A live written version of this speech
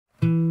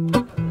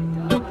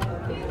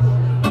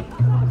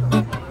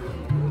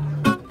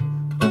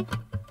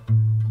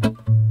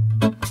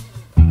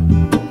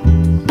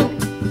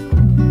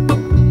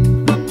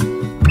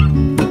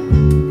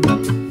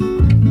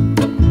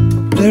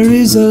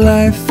is the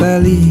life I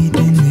lead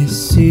in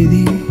this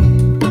city,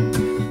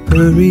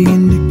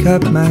 hurrying to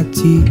cut my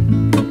teeth.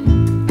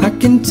 I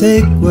can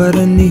take what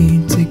I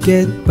need to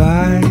get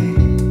by,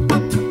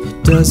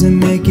 it doesn't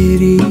make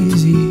it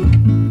easy.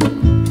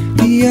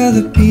 The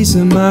other piece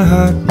of my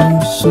heart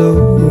moves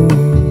slow,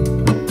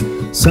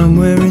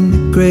 somewhere in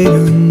the great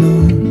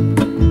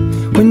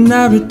unknown. When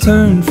I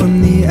return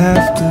from the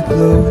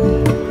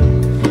afterglow,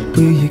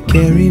 will you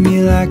carry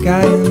me like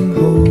I am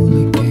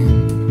whole again?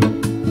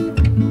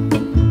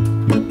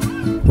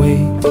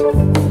 Wait,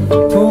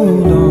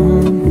 hold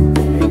on,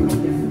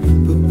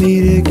 put me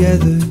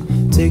together,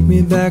 take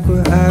me back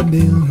where I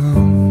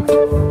belong.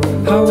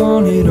 I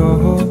want it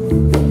all,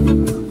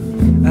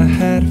 I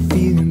had a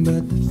feeling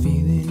but the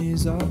feeling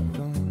is all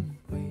gone.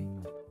 Wait.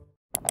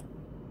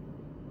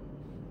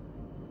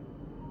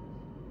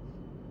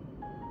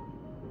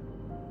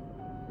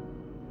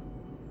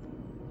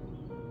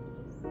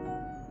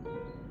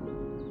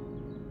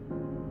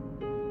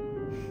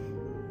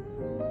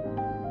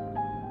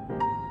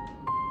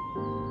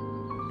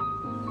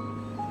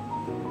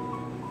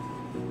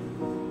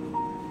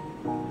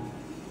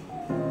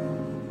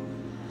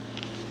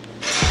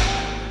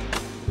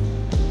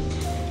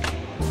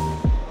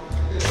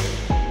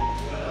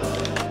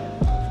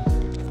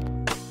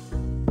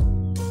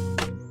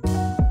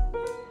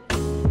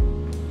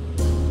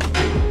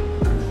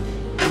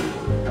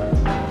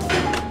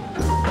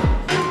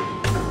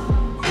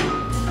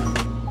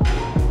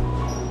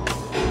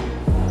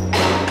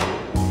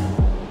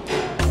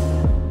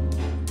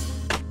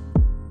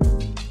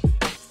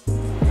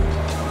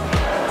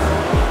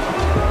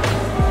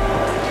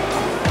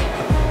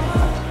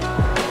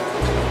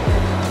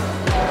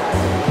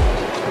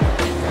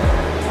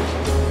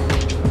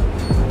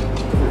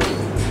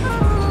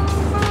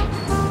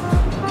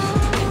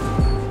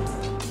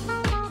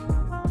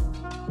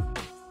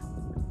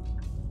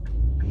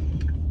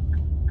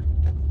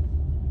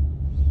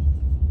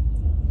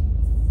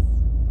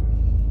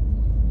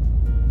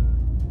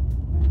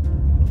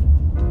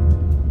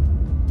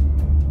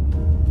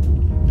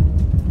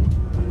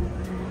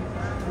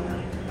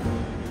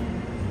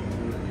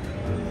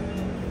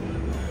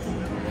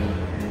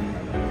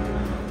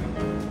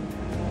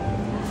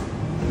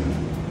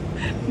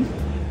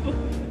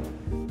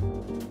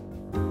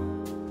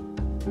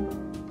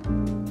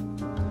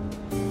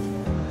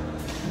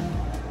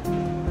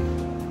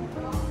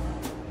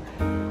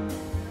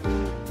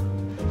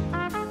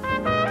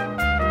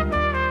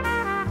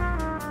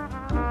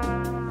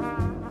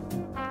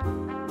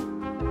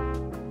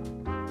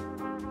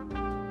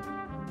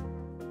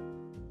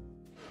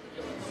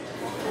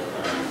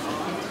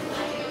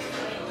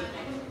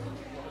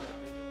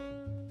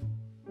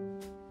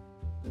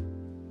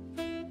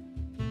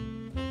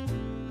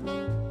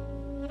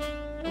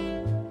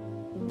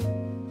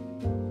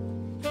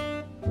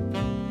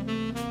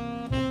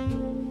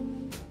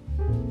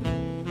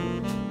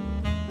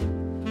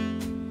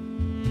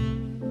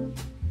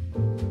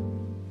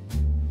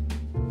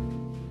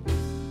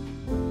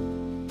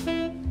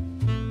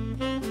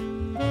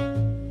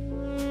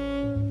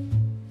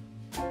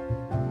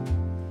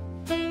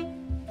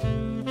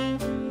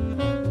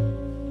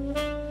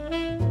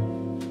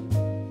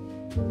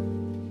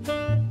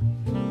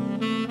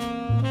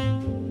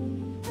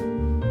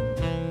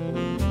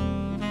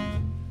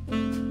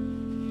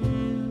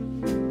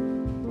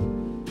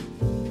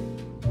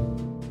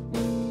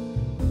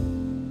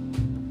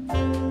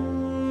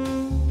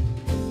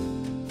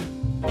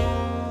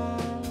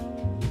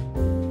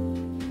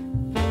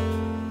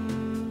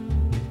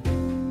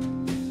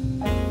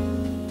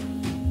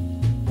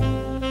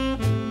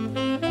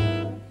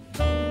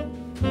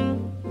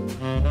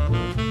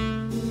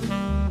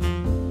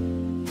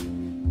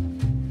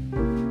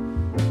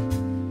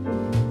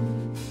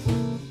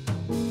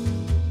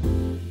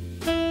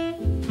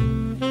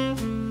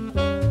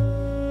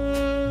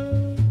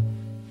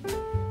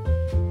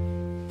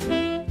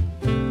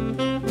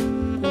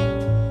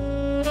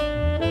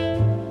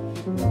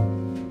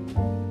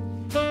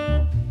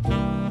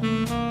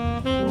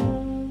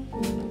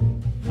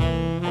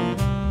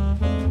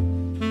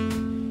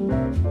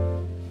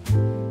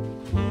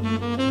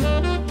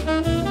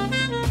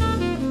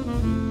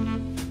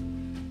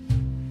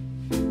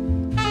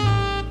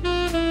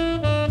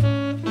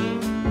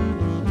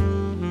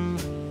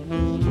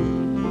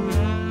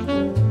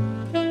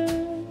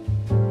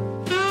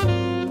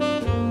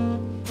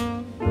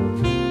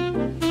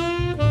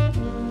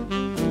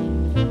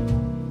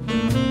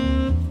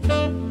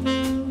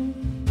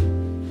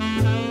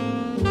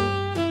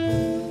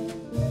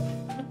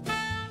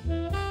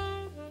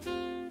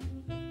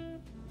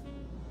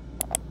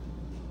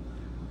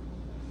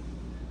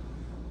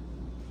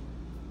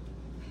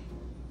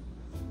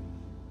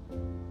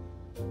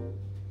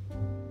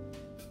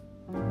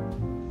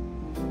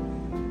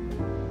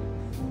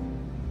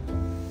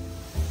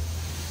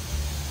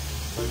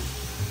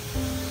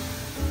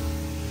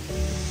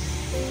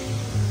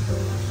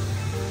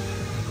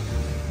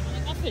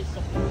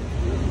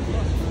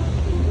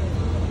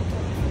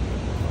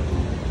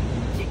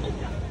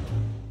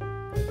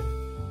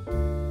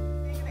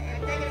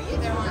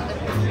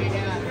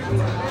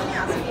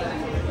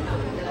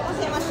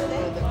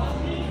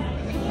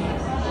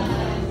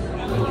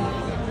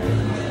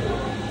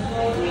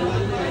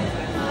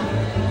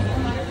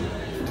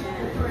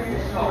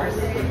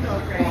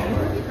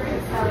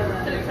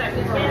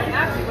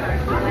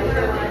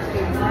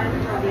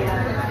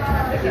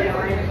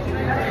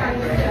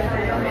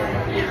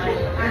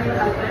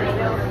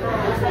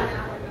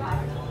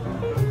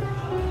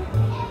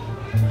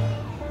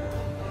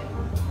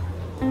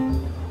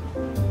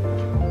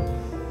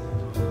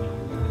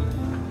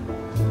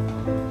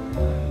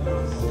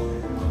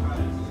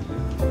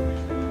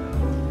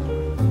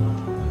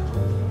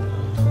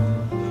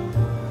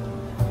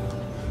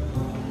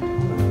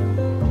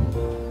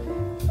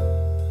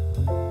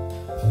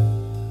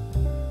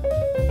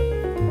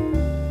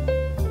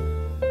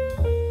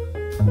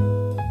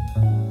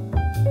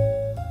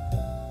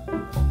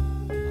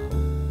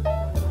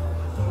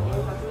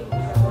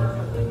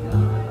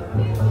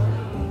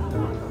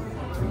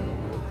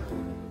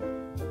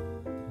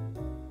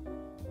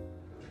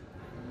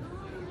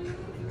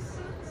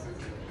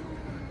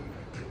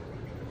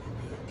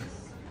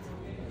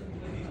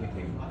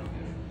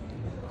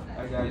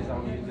 Hi guys, how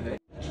are you today?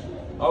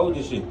 How old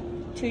is she?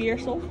 2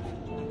 years old.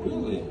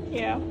 Really?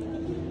 Yeah.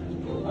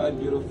 Hi,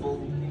 beautiful.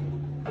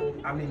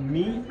 I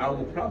mean, I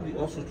will probably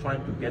also try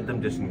to get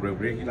them just in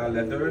regular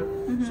leather,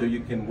 so you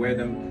can wear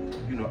them,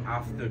 you know,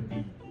 after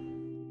the.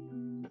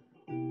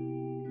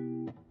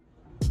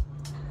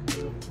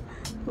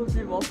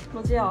 로지 뭐?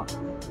 로지야.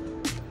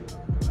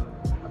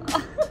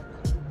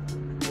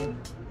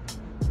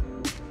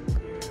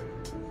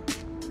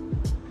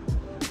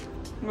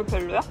 이거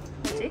별로야?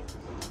 뭐지?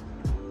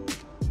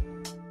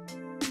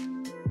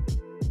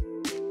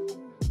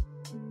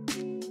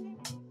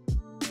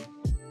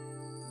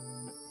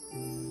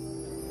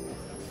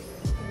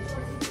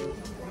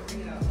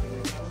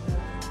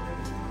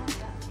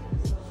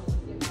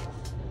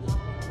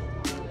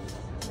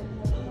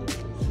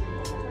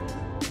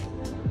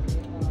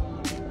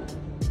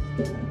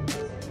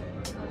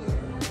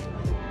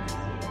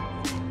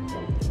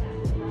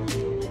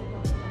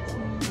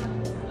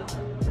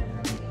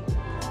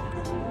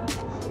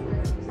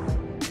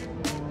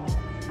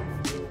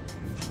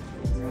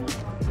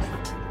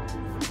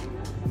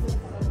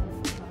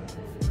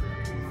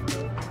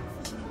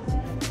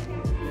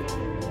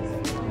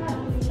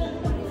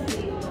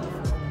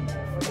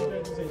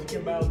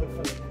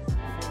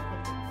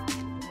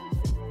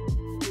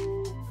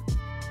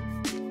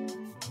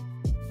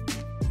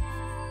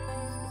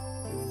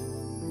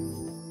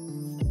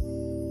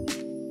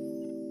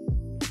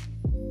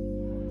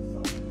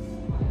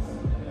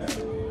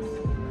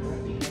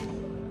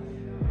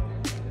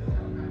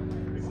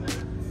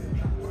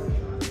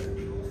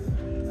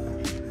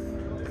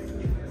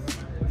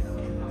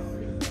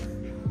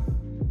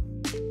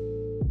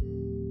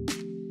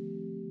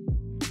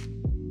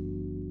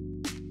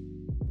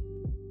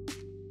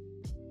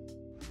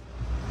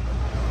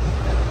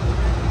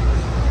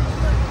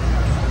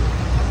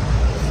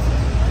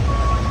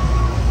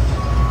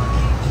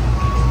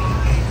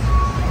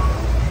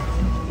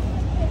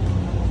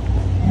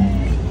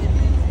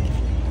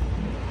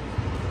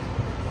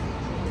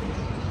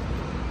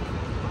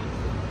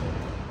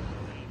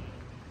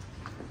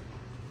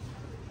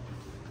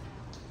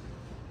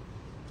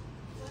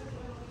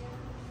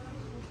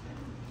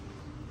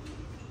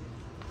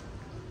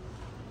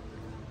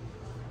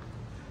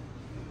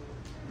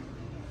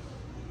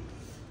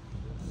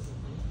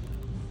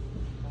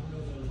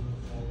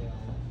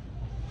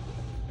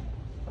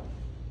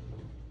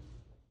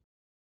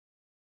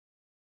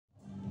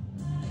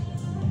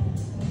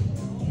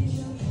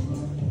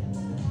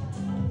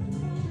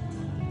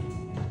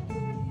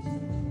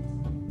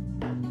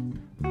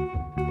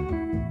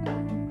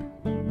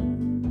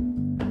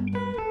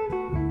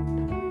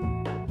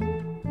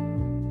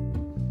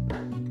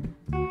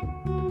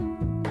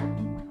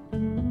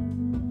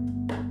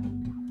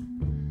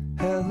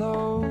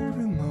 Hello,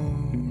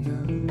 Ramona.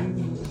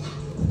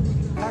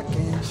 I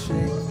can't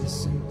shake the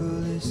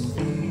simplest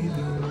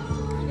feeling.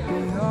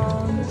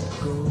 Beyond the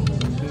gold,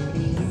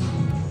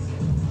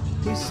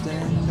 we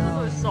stand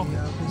on the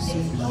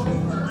opposite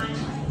shore.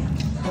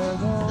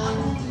 Hello,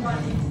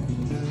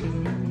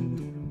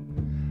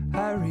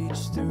 I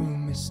reach through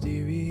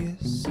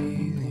mysterious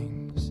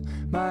ceilings,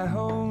 my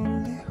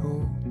only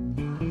hope.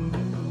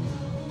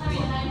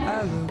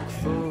 I look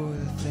for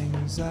the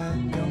things I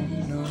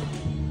don't know.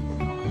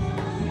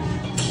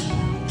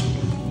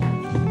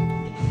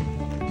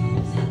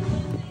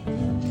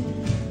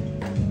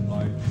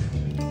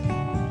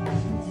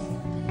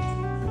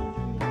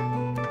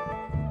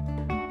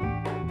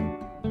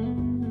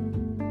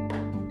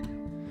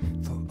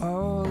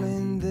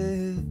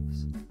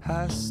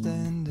 I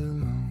stand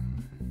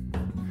alone.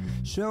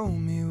 Show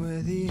me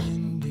where the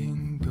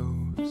ending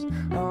goes.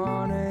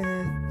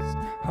 Honest,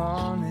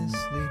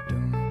 honestly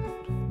don't.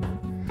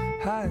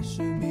 I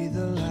should be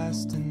the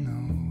last to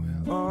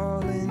know. We're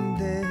all in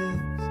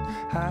this.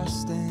 I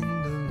stand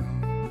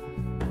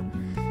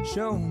alone.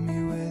 Show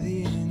me where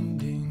the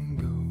ending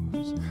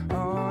goes.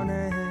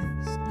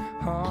 Honest,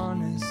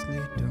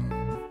 honestly don't.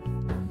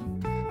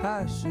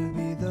 I should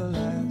be the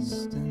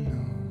last to know.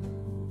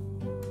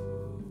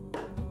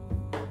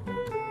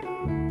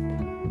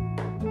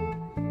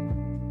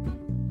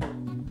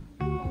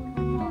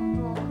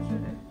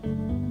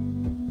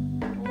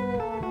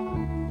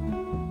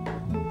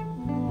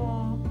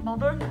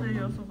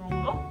 머더스데이여서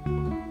그런가?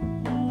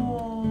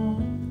 우와.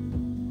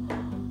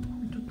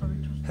 미쳤다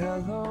미쳤어.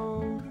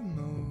 Hello,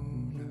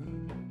 moon.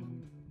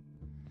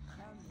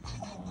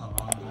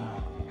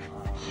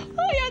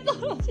 얘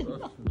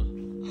떨어진다.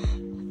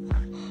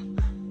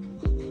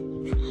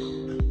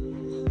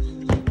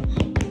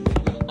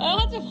 아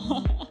하지 마.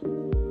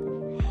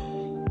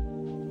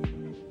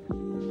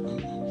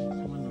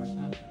 그만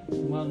놀자.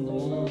 그만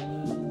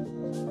놀아.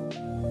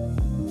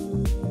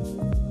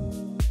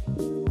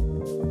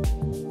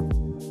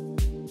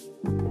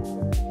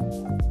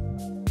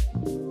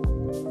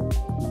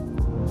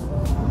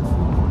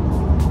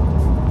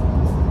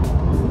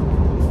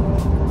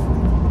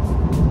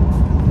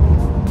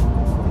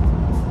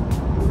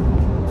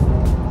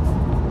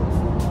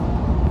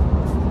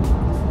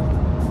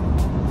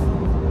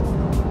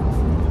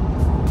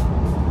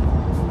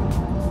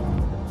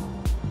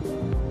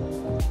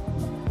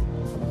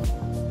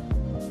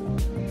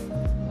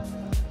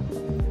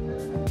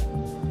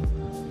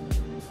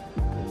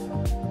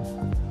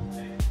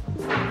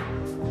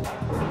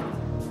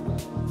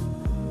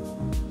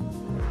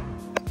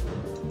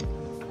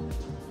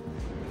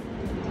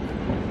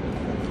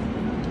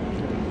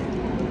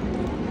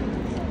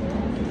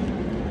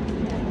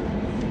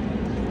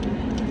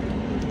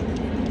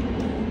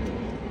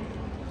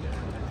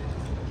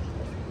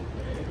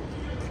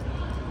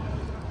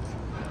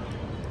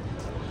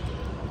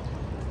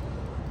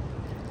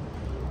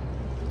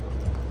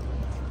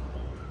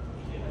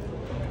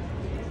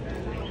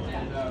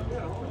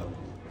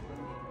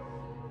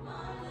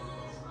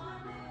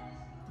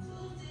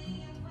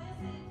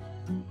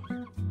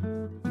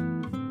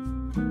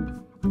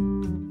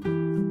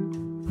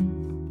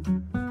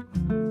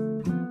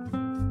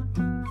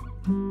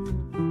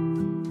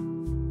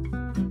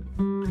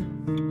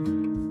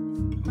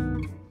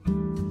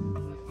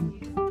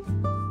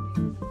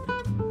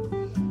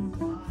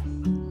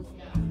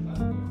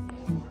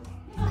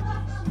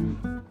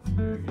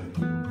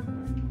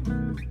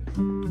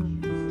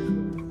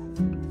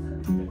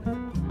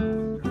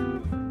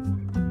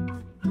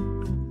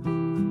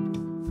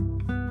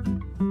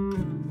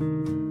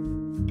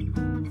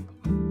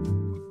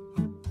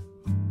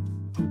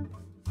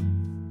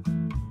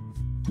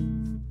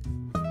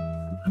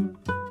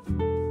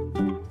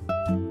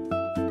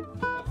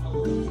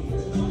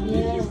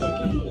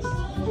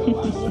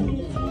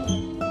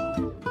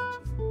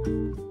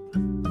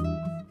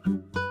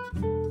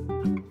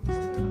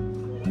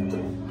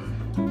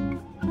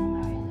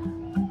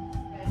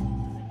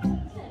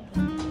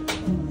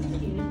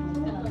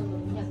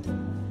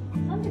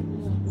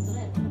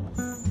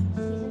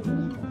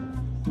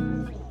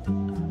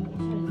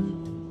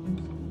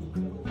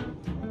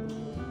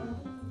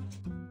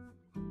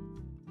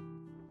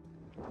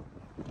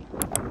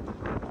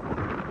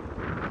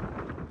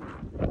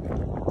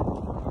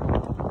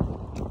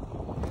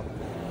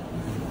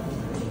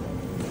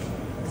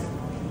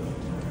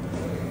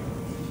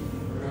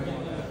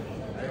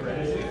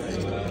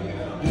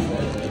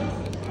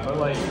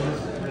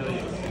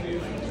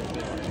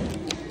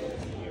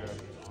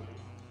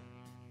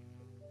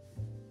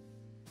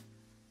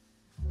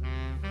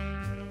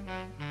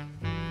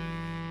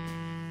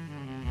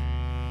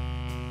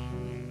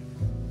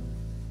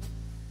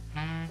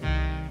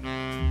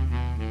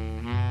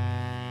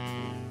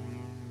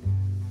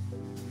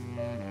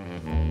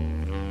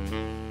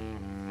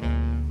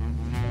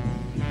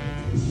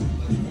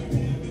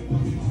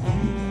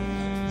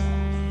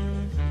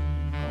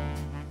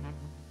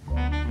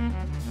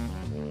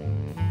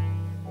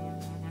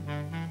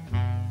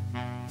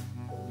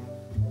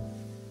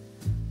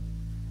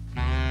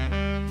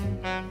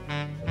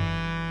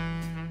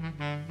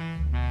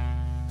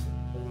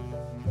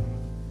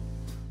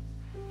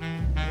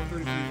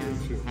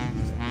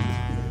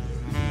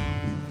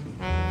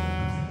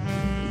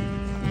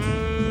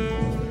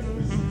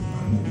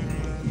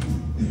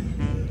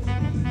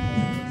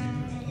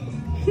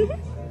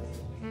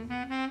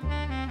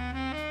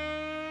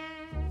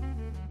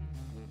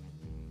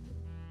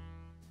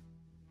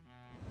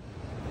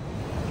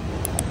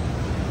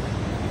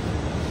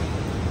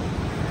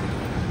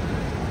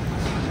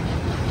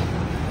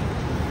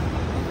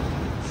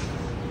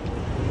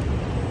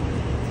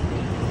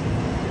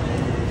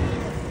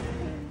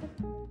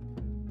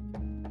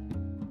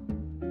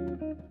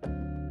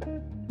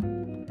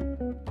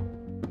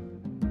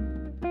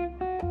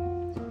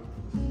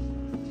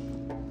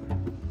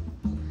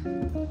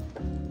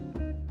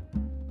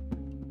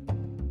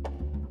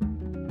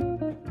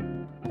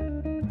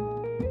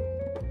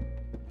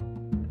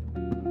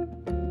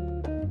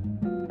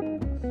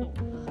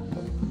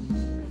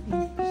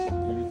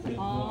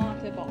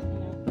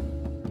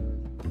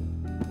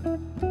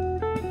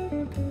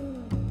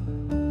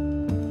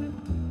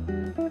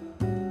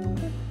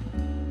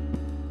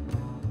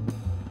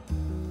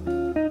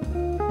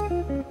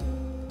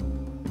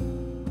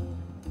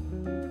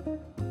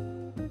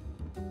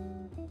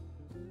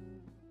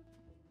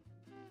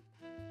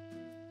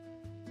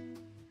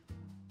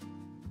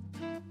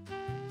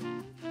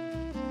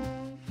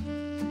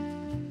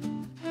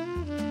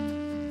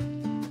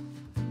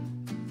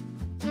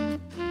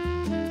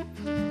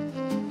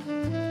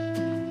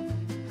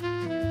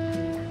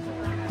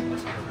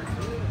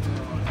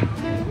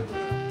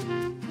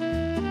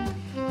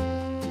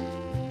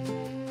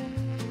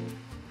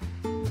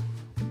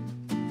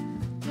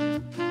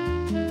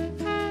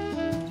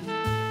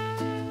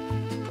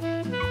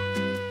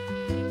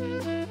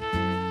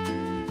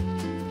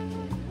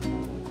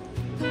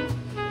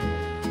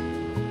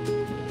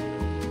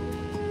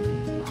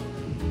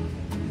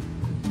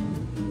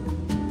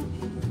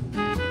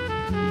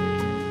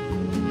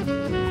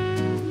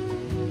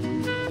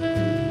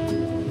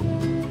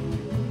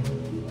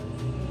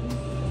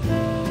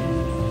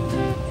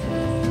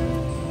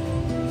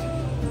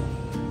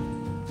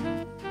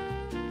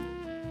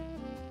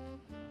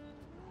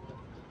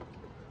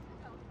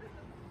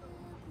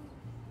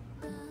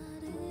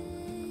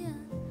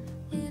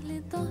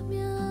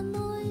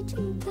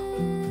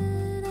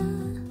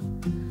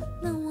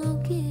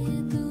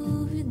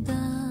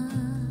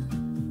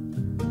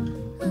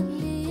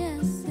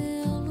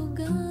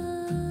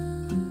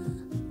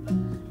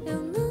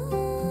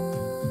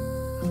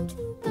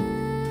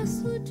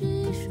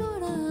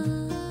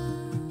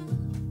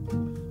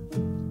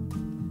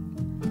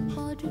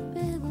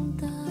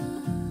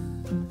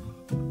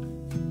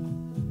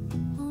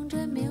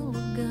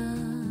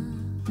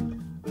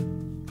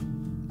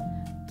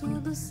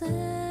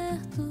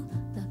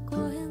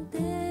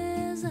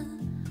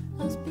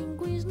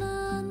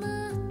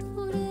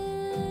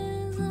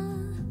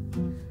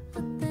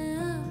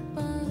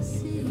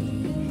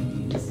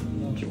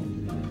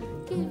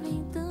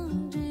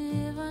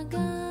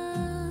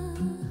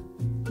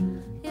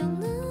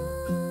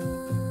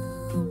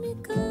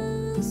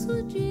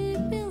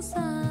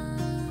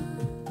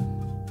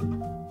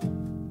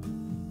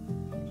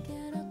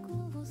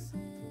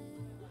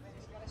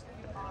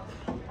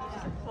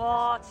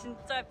 와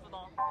진짜 예쁘다.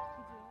 와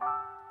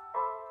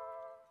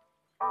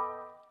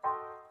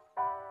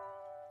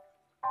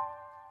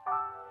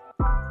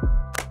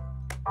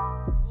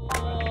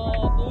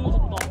너무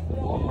좋다.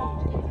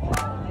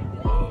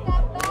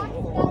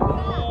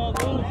 와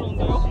너무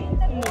좋은데요?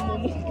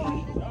 어머머머.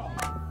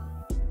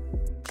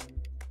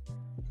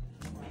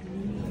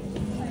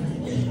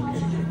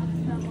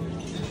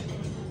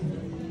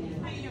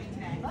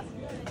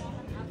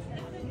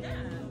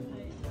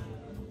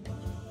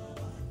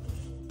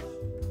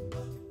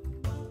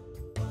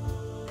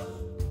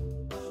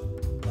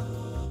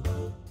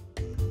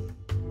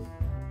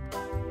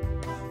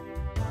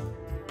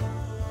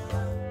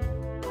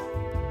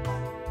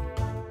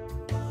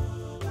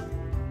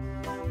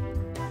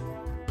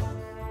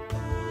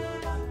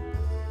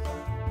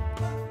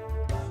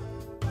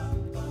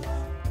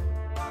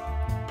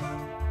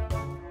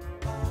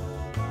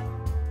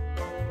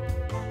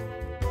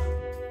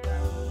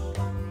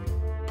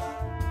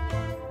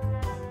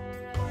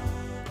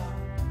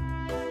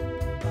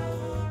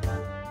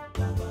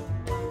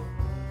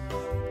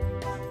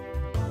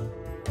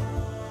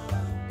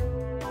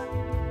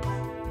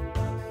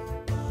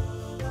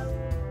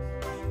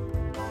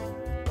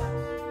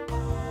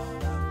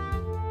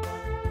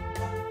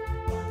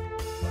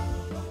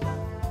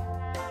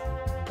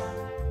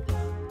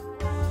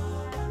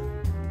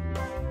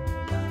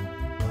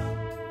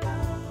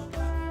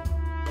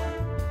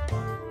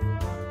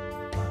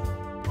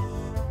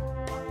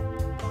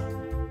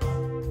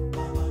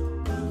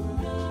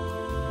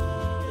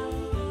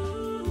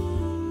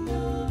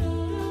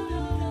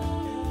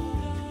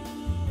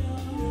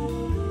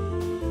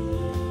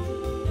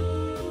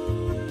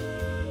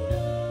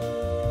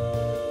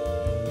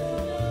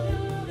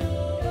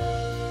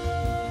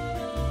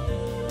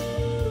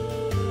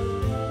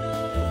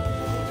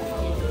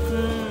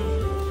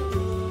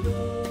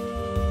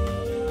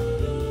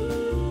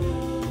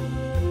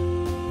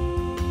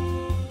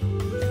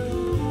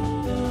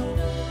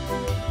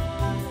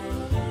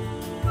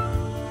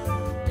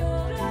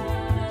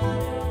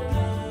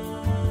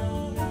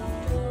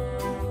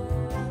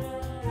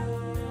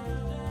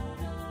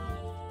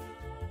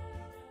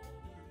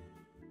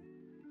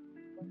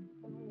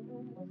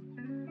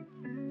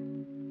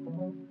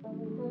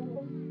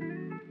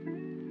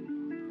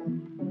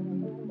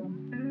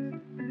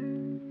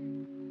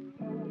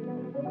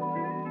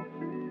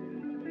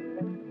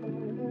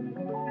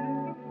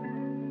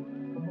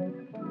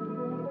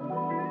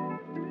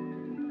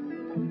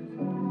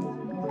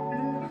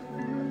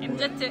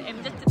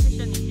 MZ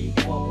패션이지.